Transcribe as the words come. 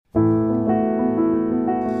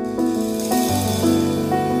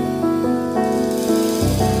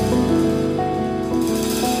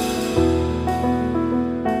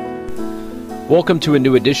Welcome to a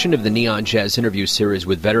new edition of the Neon Jazz interview series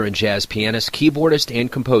with veteran jazz pianist, keyboardist, and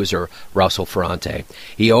composer Russell Ferrante.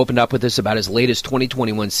 He opened up with us about his latest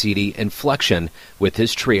 2021 CD, Inflection, with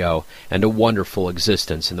his trio, and a wonderful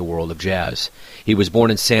existence in the world of jazz. He was born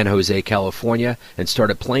in San Jose, California, and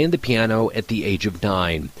started playing the piano at the age of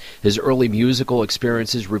 9. His early musical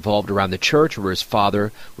experiences revolved around the church, where his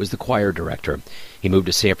father was the choir director. He moved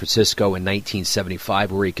to San Francisco in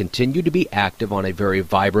 1975, where he continued to be active on a very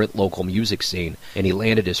vibrant local music scene, and he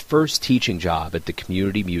landed his first teaching job at the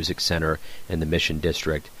Community Music Center in the Mission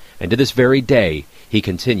District. And to this very day, he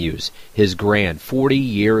continues his grand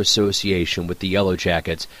 40-year association with the Yellow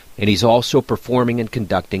Jackets, and he's also performing and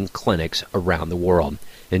conducting clinics around the world.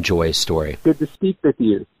 Enjoy his story. Good to speak with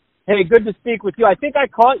you. Hey, good to speak with you. I think I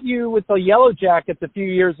caught you with the Yellow Jackets a few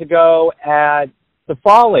years ago at the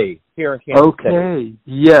Folly here in Kansas City. Okay.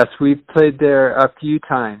 Yes, we've played there a few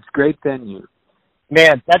times. Great venue.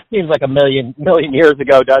 Man, that seems like a million years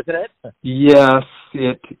ago, doesn't it? Yes,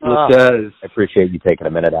 it does. I appreciate you taking a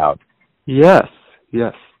minute out. Yes.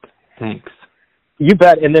 Thanks. You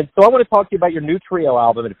bet. And then, so I want to talk to you about your new trio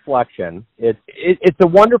album, Inflection. It's a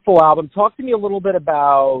wonderful album. Talk to me a little bit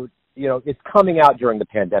about, it's coming out during the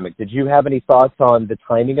pandemic. Did you have any thoughts on the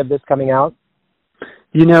timing of this coming out?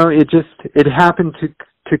 It happened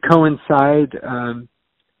to coincide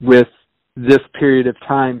with this period of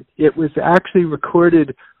time. It was actually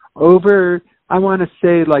recorded over, I want to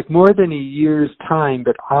say, like more than a year's time,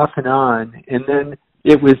 but off and on. And then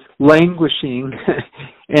it was languishing.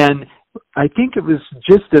 And I think it was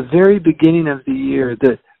just the very beginning of the year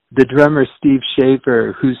that the drummer Steve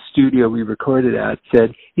Schaefer, whose studio we recorded at,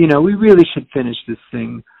 said, we really should finish this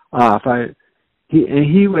thing off.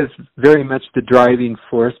 He was very much the driving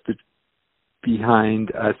force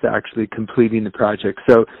behind us actually completing the project.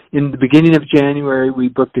 So in the beginning of January, we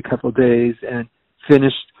booked a couple days and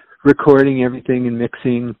finished recording everything and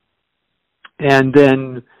mixing. And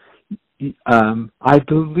then I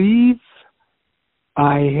believe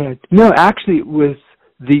it was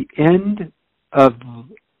the end of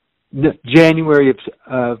January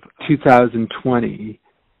of 2020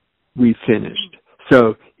 we finished.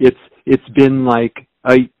 So it's been like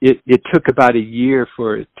it took about a year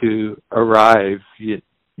for it to arrive.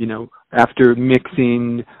 After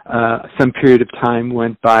mixing, some period of time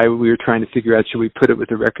went by. We were trying to figure out, should we put it with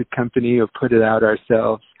a record company or put it out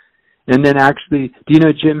ourselves? And then actually, do you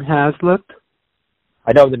know Jim Haslip?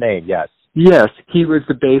 I know the name, yes. Yes, he was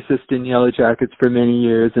the bassist in Yellow Jackets for many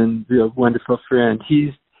years and a wonderful friend.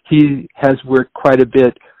 He has worked quite a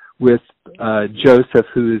bit with Joseph,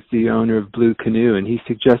 who is the owner of Blue Canoe, and he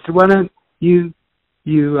suggested, why don't you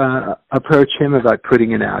approach him about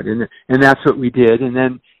putting it out? And that's what we did. And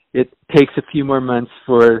then it takes a few more months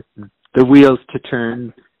for the wheels to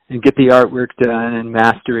turn and get the artwork done and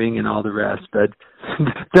mastering and all the rest. But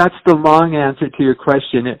that's the long answer to your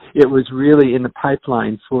question. It was really in the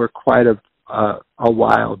pipeline for quite a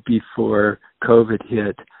while before COVID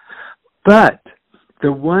hit. But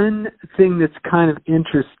the one thing that's kind of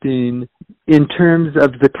interesting in terms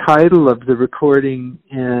of the title of the recording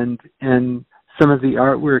and some of the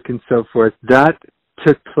artwork and so forth, that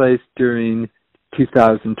took place during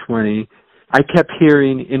 2020. I kept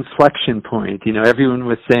hearing inflection point. Everyone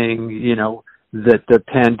was saying, that the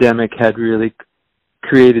pandemic had really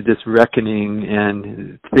created this reckoning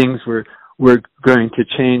and things were going to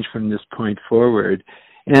change from this point forward.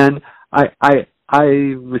 And I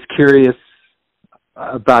was curious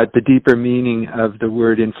about the deeper meaning of the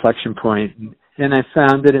word inflection point, and I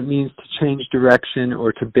found that it means to change direction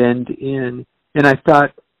or to bend in. And I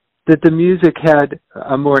thought that the music had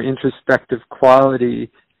a more introspective quality,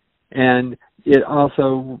 and it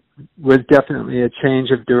also was definitely a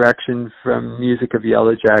change of direction from music of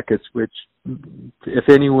Yellow Jackets, which, if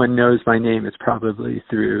anyone knows my name, it's probably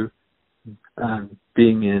through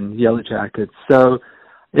being in Yellow Jackets. So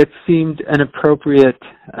it seemed an appropriate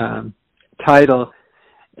title.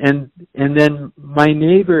 And then my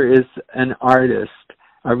neighbor is an artist,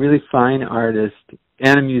 a really fine artist,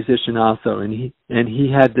 and a musician also. And he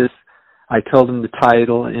had this. I told him the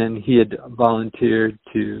title, and he had volunteered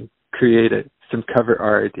to create some cover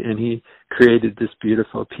art, and he created this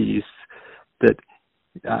beautiful piece that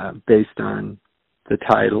based on the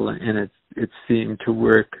title, and it seemed to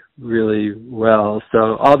work really well.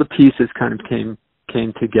 So all the pieces kind of came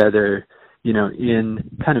together, in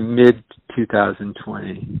kind of mid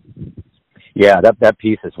 2020. Yeah, that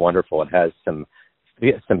piece is wonderful. It has some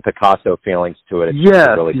Picasso feelings to it. It's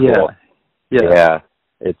really cool. Yeah,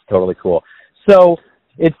 it's totally cool. So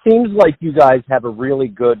it seems like you guys have a really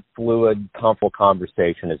good, fluid, comfortable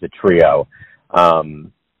conversation as a trio. How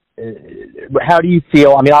do you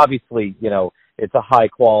feel? I mean, obviously, it's a high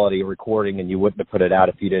quality recording and you wouldn't have put it out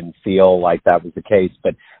if you didn't feel like that was the case.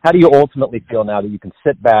 But how do you ultimately feel now that you can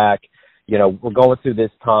sit back, you know, we're going through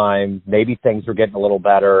this time, maybe things are getting a little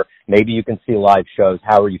better, maybe you can see live shows.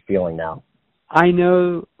 How are you feeling now? I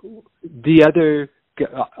know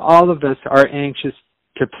all of us are anxious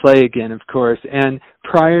to play again, of course. And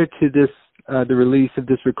prior to this, the release of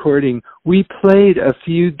this recording, we played a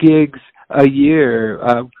few gigs a year.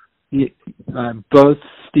 Both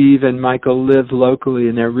Steve and Michael live locally,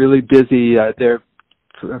 and they're really busy. They're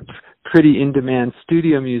pretty in-demand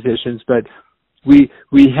studio musicians, but we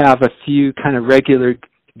have a few kind of regular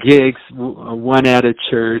gigs, one at a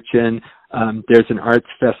church, and there's an arts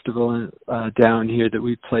festival down here that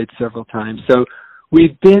we've played several times. So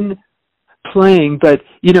we've been playing, but,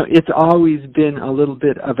 you know, it's always been a little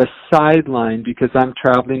bit of a sideline because I'm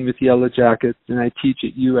traveling with Yellow Jackets and I teach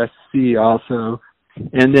at USC also.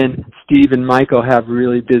 And then Steve and Michael have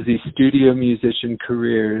really busy studio musician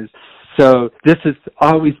careers. So this has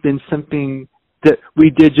always been something that we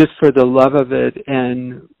did just for the love of it,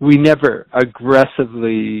 and we never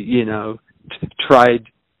aggressively, you know, tried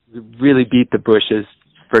to really beat the bushes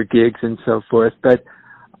for gigs and so forth. But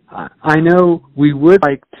I know we would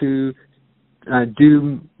like to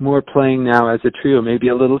do more playing now as a trio, maybe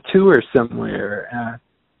a little tour somewhere.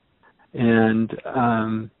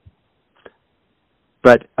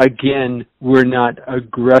 But again, we're not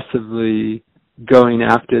aggressively going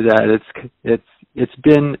after that. It's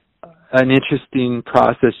been an interesting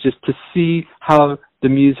process just to see how the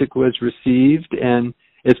music was received, and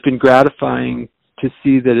it's been gratifying to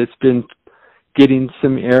see that it's been getting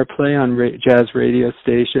some airplay on jazz radio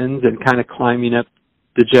stations and kind of climbing up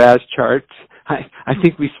the jazz charts. I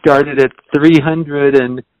think we started at 300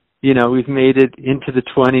 and, you know, we've made it into the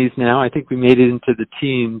 20s now. I think we made it into the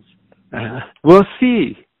teens. We'll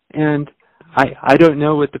see. And I don't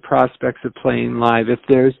know what the prospects of playing live. If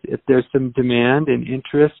there's some demand and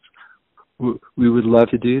interest, we would love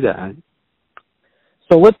to do that.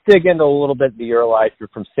 So let's dig into a little bit into your life. You're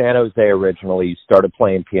from San Jose originally. You started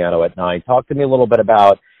playing piano at 9. Talk to me a little bit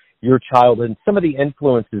about your childhood and some of the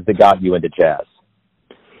influences that got you into jazz.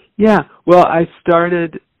 Yeah, well, I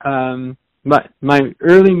started, my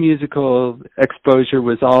early musical exposure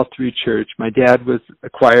was all through church. My dad was a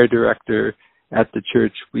choir director at the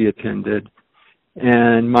church we attended,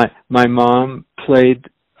 and my mom played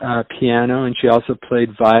piano, and she also played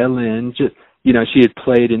violin. You know, she had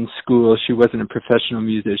played in school. She wasn't a professional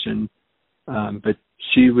musician, but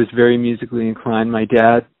she was very musically inclined. My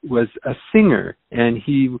dad was a singer, and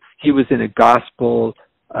he was in a gospel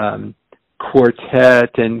quartet,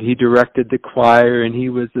 and he directed the choir, and he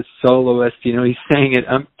was a soloist. You know, he sang at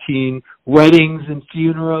umpteen weddings and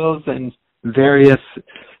funerals and various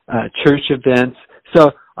church events. So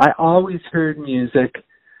I always heard music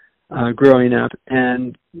growing up,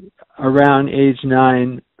 and around age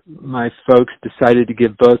 9, my folks decided to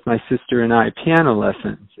give both my sister and I piano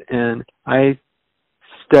lessons, and I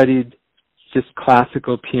studied just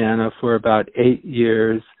classical piano for about 8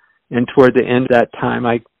 years, and toward the end of that time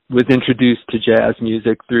I was introduced to jazz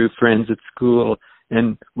music through friends at school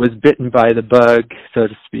and was bitten by the bug, so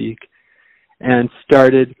to speak, and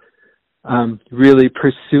started really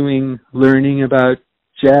pursuing learning about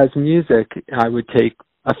jazz music. I would take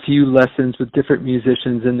a few lessons with different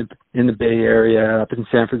musicians in the Bay Area, up in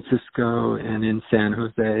San Francisco and in San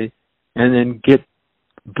Jose, and then get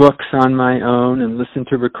books on my own and listen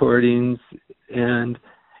to recordings, and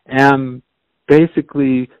am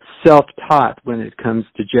basically self-taught when it comes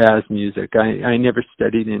to jazz music. I never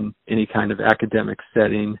studied in any kind of academic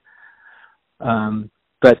setting,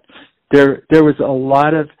 but there was a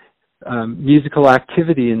lot of musical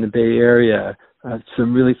activity in the Bay Area.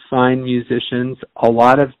 Some really fine musicians, a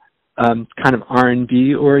lot of kind of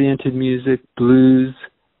R&B oriented music, blues,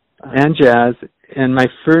 and jazz. And my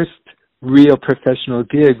first real professional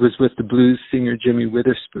gig was with the blues singer Jimmy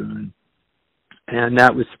Witherspoon. And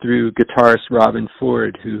that was through guitarist Robin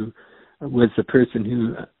Ford, who was the person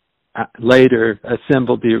who later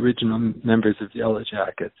assembled the original members of Yellow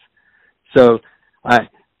Jackets. So I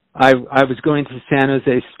was going to San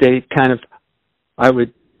Jose State, I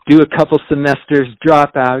would do a couple semesters,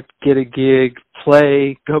 drop out, get a gig,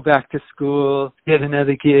 play, go back to school, get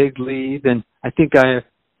another gig, leave. And I think I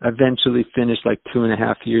eventually finished like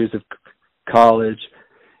 2.5 years of college.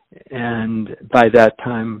 And by that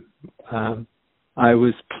time, I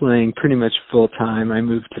was playing pretty much full time. I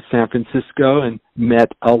moved to San Francisco and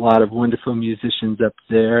met a lot of wonderful musicians up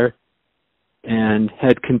there, and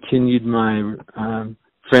had continued my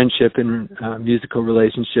friendship and musical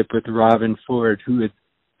relationship with Robin Ford, who had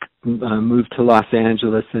moved to Los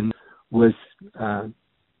Angeles and was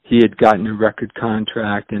he had gotten a record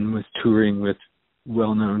contract and was touring with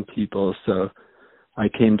well-known people. So I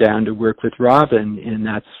came down to work with Robin, and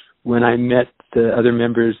that's when I met the other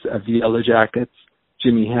members of the Yellow Jackets,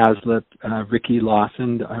 Jimmy Haslip, Ricky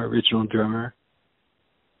Lawson, our original drummer.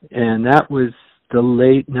 And that was the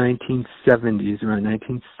late 1970s, around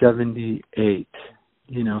 1978.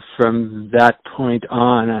 You know, from that point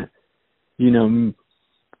on, you know,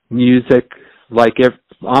 music, like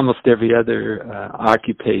almost every other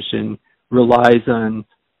occupation, relies on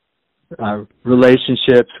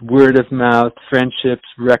relationships, word of mouth, friendships,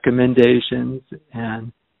 recommendations.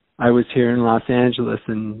 And I was here in Los Angeles,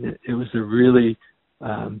 and it was a really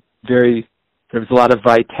there was a lot of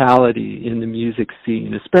vitality in the music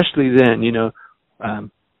scene, especially then, you know,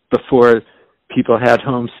 before people had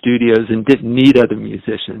home studios and didn't need other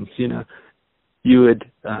musicians. You know, you would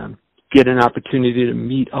get an opportunity to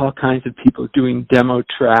meet all kinds of people doing demo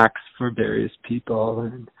tracks for various people,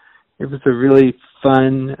 and it was a really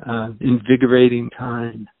fun, invigorating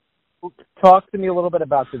time. Talk to me a little bit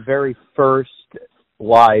about the very first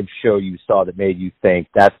live show you saw that made you think,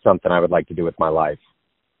 that's something I would like to do with my life.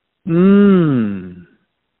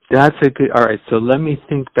 That's a good, all right, so let me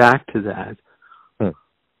think back to that.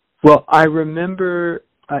 Well, I remember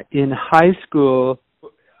in high school,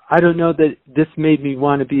 I don't know that this made me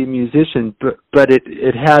want to be a musician, but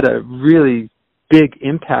it had a really big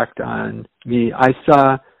impact on me. I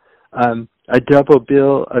saw a double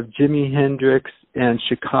bill of Jimi Hendrix and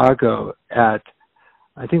Chicago at,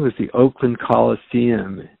 I think it was the Oakland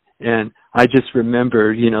Coliseum. And I just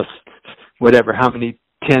remember, you know, whatever, how many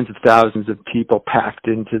tens of thousands of people packed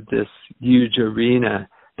into this huge arena.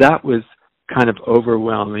 That was kind of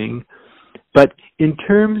overwhelming. But in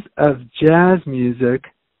terms of jazz music,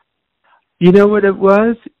 you know what it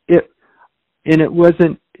was? And it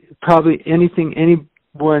wasn't probably anything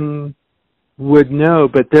anyone would know,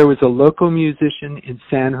 but there was a local musician in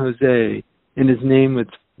San Jose, and his name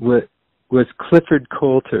was Clifford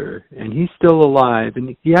Coulter, and he's still alive,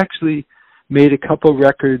 and he actually made a couple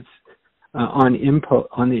records on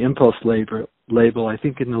the Impulse label, I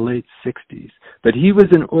think in the late 60s. But he was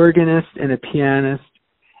an organist and a pianist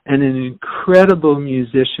and an incredible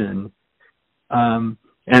musician.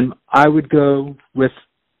 And I would go with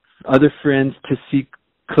other friends to see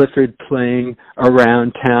Clifford playing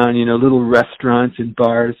around town, you know, little restaurants and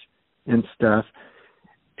bars and stuff.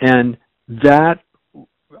 And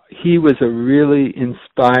he was a really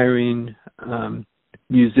inspiring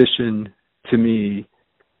musician to me.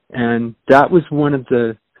 And that was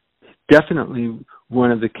definitely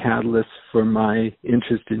one of the catalysts for my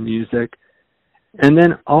interest in music. And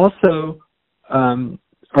then also,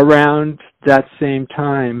 around that same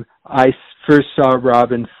time, I first saw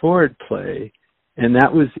Robin Ford play, and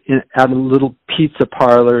that was at a little pizza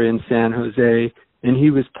parlor in San Jose, and he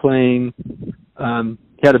was playing,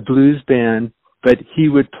 he had a blues band, but he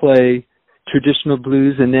would play traditional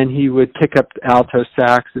blues, and then he would pick up alto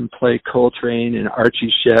sax and play Coltrane and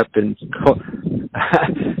Archie Shepp and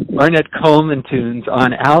Ornette Coleman tunes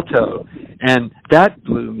on alto, and that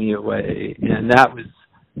blew me away. And that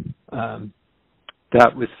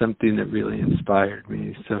was something that really inspired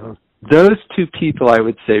me. So those two people, I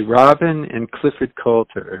would say, Robin and Clifford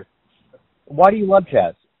Coulter. Why do you love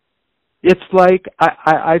jazz? It's like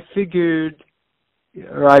I figured,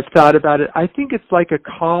 or I've thought about it, I think it's like a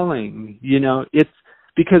calling, you know. It's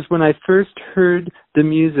because when I first heard the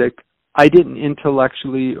music, I didn't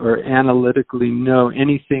intellectually or analytically know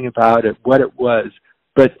anything about it, what it was,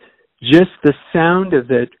 but just the sound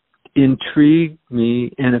of it intrigued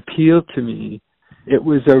me and appealed to me. It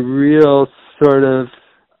was a real sort of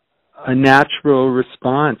a natural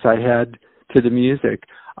response I had to the music.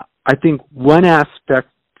 I think one aspect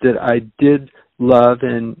that I did love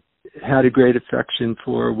and had a great affection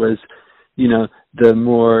for was, you know, the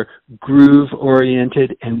more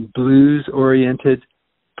groove-oriented and blues-oriented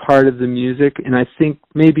part of the music. And I think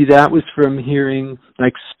maybe that was from hearing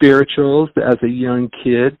like spirituals as a young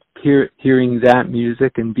kid, hearing that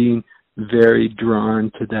music and being very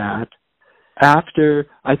drawn to that. After,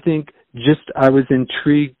 I think just I was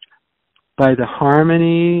intrigued by the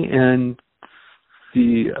harmony and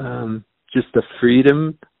the just the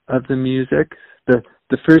freedom of the music.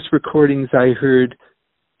 The first recordings I heard,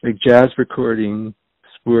 like jazz recordings,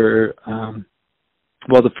 were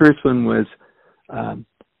the first one was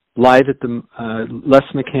live at the Les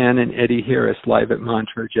McCann and Eddie Harris live at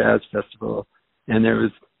Montreux Jazz Festival, and there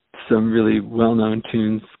was some really well-known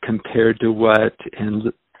tunes, Compared to What,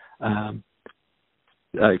 and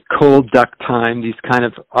Cold Duck Time, these kind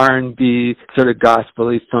of R&B, sort of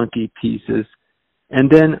gospel-y, funky pieces.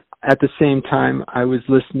 And then at the same time, I was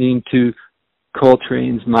listening to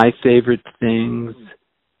Coltrane's My Favorite Things.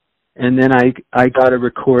 And then I got a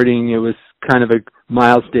recording. It was kind of a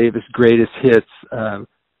Miles Davis greatest hits,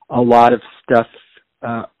 a lot of stuff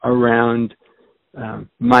around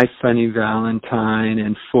My Funny Valentine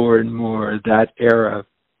and Four and More, that era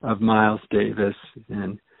of Miles Davis.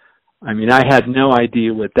 And I mean, I had no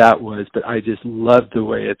idea what that was, but I just loved the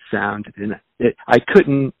way it sounded. And I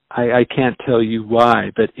can't tell you why,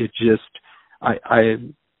 but it just,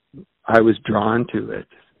 I was drawn to it.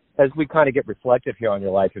 As we kind of get reflective here on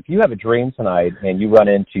your life, if you have a dream tonight and you run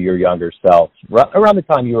into your younger self, around the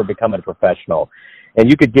time you were becoming a professional, and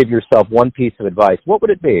you could give yourself one piece of advice, what would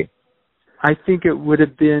it be? I think it would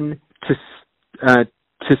have been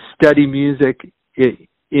to study music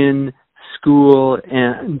in school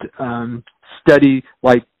and study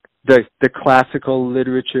like the classical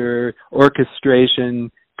literature,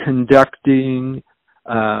 orchestration, conducting,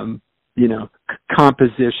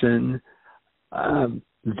 composition.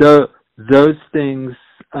 Those things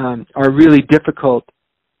are really difficult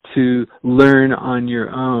to learn on your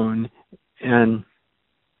own, and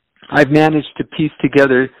I've managed to piece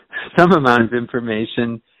together some amount of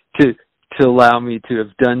information to allow me to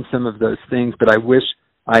have done some of those things, but I wish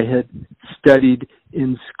I had studied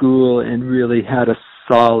in school and really had a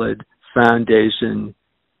solid foundation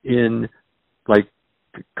in like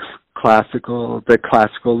the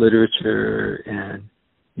classical literature and,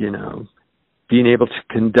 being able to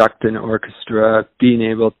conduct an orchestra, being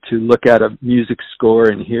able to look at a music score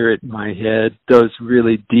and hear it in my head, those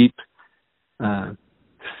really deep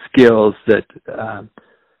skills that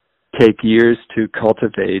take years to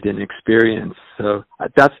cultivate and experience. So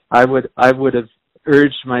I would have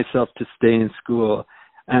urged myself to stay in school.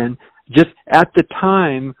 And just at the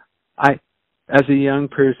time, as a young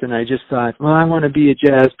person, I just thought, well, I want to be a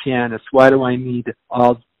jazz pianist. Why do I need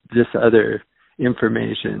all this other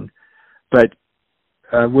information? But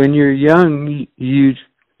when you're young, you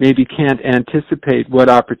maybe can't anticipate what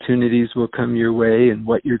opportunities will come your way and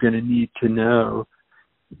what you're going to need to know.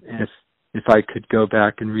 If I could go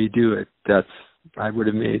back and redo it, I would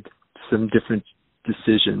have made some different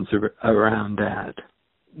decisions around that.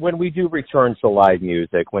 When we do return to live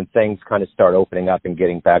music, when things kind of start opening up and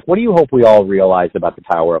getting back, what do you hope we all realize about the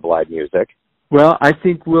power of live music? Well, I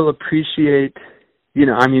think we'll appreciate,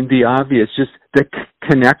 the obvious, just the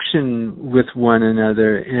connection with one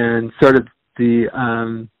another and sort of the,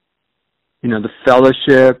 the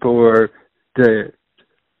fellowship or the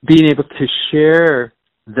being able to share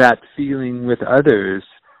that feeling with others.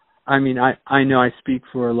 I mean, I know I speak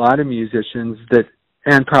for a lot of musicians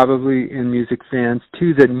and probably in music fans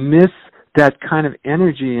too, that miss that kind of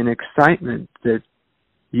energy and excitement that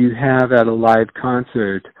you have at a live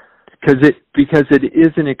concert, because it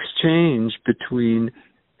is an exchange between,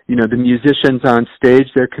 the musicians on stage.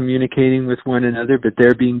 They're communicating with one another, but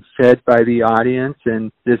they're being fed by the audience,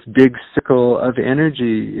 and this big circle of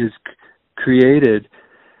energy is created.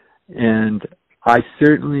 And I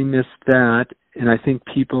certainly miss that, and I think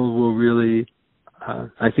people will really,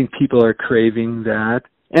 people are craving that.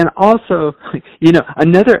 And also,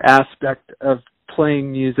 another aspect of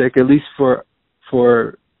playing music, at least for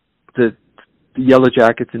the Yellow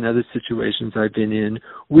Jackets and other situations I've been in,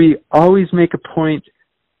 we always make a point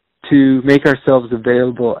to make ourselves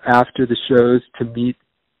available after the shows to meet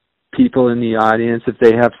people in the audience if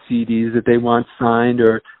they have CDs that they want signed,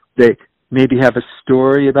 or they maybe have a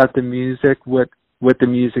story about the music, what the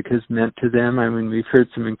music has meant to them. I mean, we've heard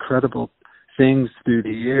some incredible things through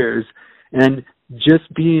the years, and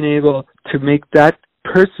just being able to make that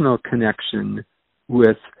personal connection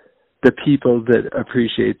with the people that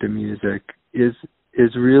appreciate the music is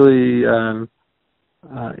really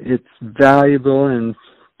it's valuable and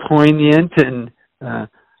poignant, and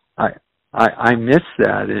I miss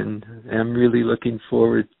that, and I'm really looking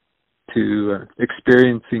forward to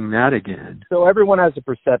experiencing that again. So everyone has a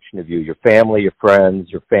perception of you, your family, your friends,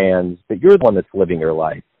 your fans, but you're the one that's living your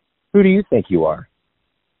life. Who do you think you are?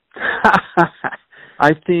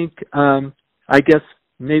 I think, I guess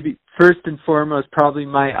maybe first and foremost, probably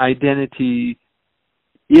my identity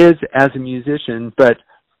is as a musician, but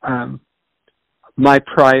my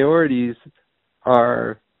priorities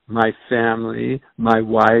are my family, my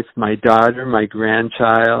wife, my daughter, my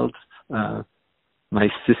grandchild, my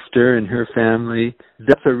sister and her family.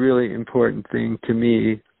 That's a really important thing to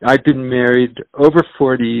me. I've been married over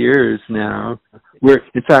 40 years now. We're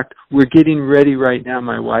getting ready right now,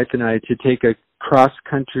 my wife and I, to take a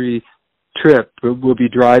cross-country trip. We'll be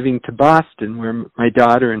driving to Boston, where my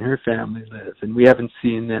daughter and her family live, and we haven't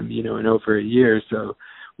seen them, in over a year, so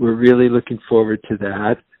we're really looking forward to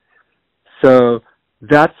that. So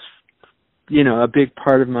that's a big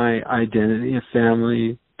part of my identity, a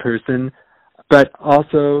family person, but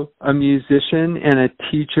also a musician and a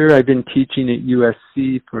teacher. I've been teaching at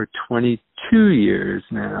USC for 22 years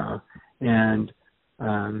now, and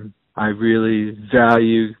I really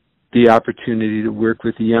value the opportunity to work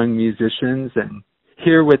with young musicians and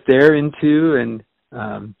hear what they're into and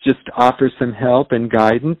just offer some help and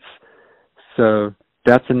guidance. So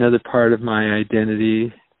that's another part of my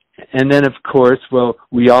identity. And then, of course,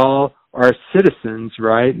 we all are citizens,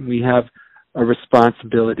 right? We have a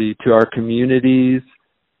responsibility to our communities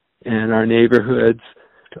and our neighborhoods.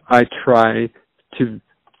 I try to,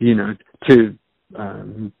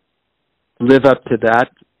 live up to that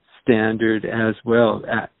standard as well,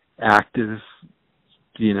 active,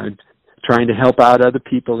 trying to help out other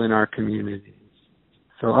people in our communities.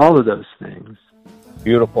 So all of those things.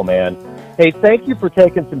 Beautiful, man. Hey, thank you for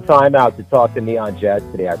taking some time out to talk to Neon Jazz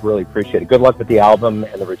today. I really appreciate it. Good luck with the album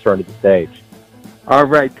and the return to the stage. All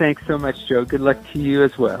right. Thanks so much, Joe. Good luck to you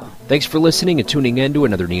as well. Thanks for listening and tuning in to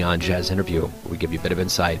another Neon Jazz interview, where we give you a bit of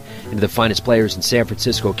insight into the finest players in San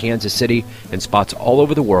Francisco, Kansas City, and spots all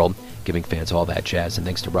over the world, giving fans all that jazz. And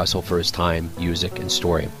thanks to Russell for his time, music, and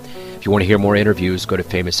story. If you want to hear more interviews, go to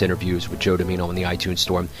Famous Interviews with Joe Domino in the iTunes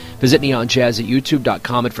Store. Visit Neon Jazz at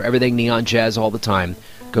youtube.com, and for everything Neon Jazz all the time,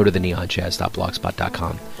 go to the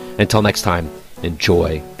neonjazz.blogspot.com. Until next time,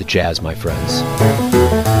 enjoy the jazz, my friends.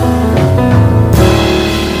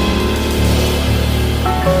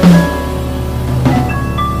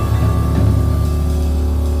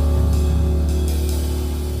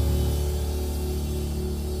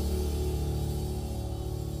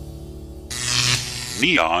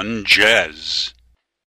 Neon Jazz.